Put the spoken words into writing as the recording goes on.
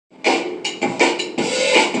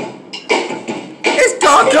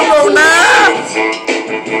Corona,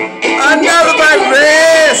 another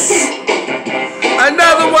virus,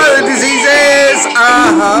 another one of the diseases.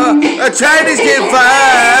 A Chinese kid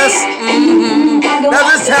virus. Now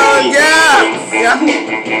just telling ya,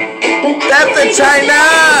 that the China,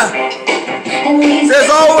 there's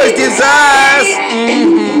always disease,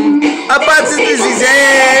 a bunch of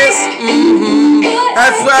diseases.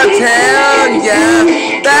 That's what I'm telling ya.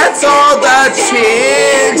 That's all the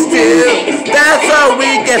chicks do. That's all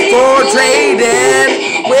we get for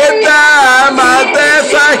trading with the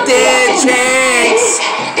motherfucking chicks.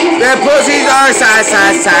 Their pussies are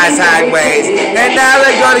sideways, and now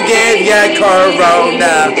they're gonna give ya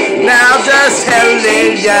corona. Now just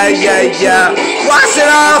telling ya, wash it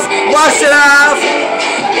off, wash it off.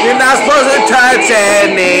 You're not supposed to touch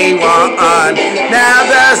anyone. Now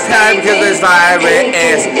this time, because this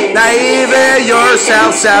virus, not even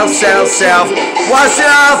yourself, self. Wash it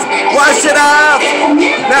off, wash it off.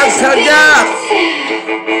 Now just tell ya,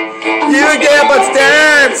 you get up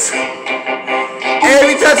upstairs. If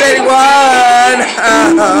you touch anyone,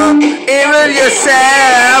 even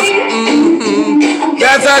yourself,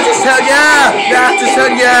 that's all I just tell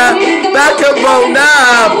ya, about corona,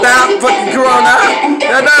 about fucking corona,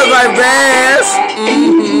 another virus,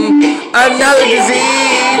 another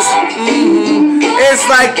disease, it's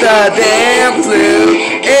like the damn flu,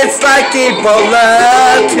 it's like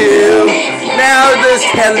Ebola too. Now just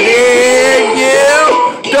telling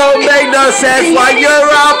you, don't make no sense why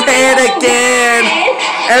you're all panicking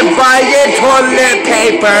and buying toilet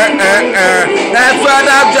paper. That's what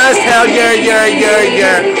I'm just telling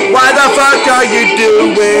you. Why the fuck are you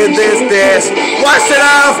doing this? Wash it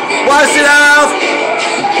off, wash it off.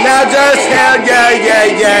 Now just tell ya.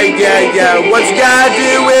 What you gotta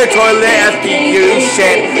do with toilet after you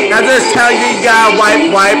shit? Now just tell you gotta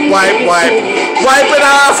wipe. Wipe it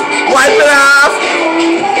off, wipe it off.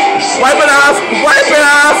 Wipe it off, wipe it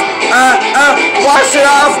off, wash it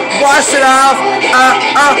off, wash it off,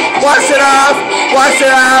 wash it off, wash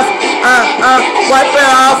it off, wipe it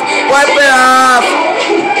off, wipe it off.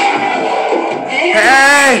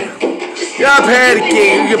 Hey, you're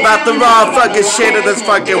panicking, you're about the wrong fucking shit in this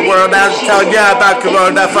fucking world. Now I'm just telling you about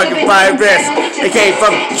corona fucking virus. It came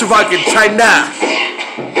from fucking China.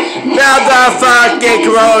 Now the fucking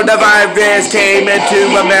coronavirus came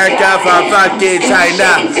into America from fucking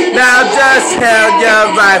China. Now just tell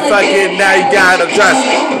you right fucking now you gotta just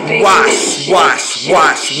wash.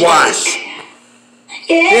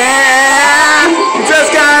 Yeah, you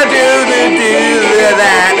just gotta do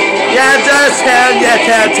that. Yeah, just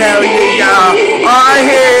tell you, y'all. All I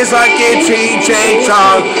hear is fucking ching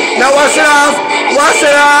chong. Now wash it off, wash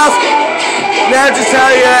it off. Now just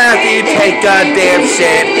tell you after you take goddamn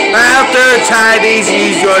shit. After Chinese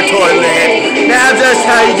use your toilet. Now just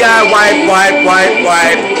tell you gotta wipe. Wipe it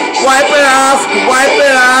off, wipe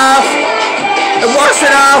it off. And wash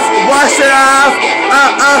it off, wash it off.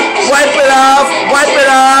 Wipe it off, wipe it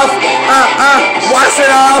off. Wash it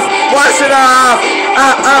off, wash it off.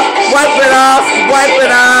 Wipe it off, wipe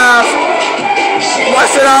it off.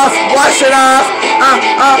 Wash it off, wash it off,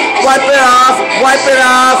 wipe it off, wipe it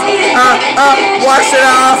off, wash it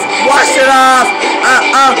off, wash it off,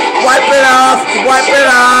 wipe it off, wipe it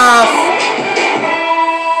off.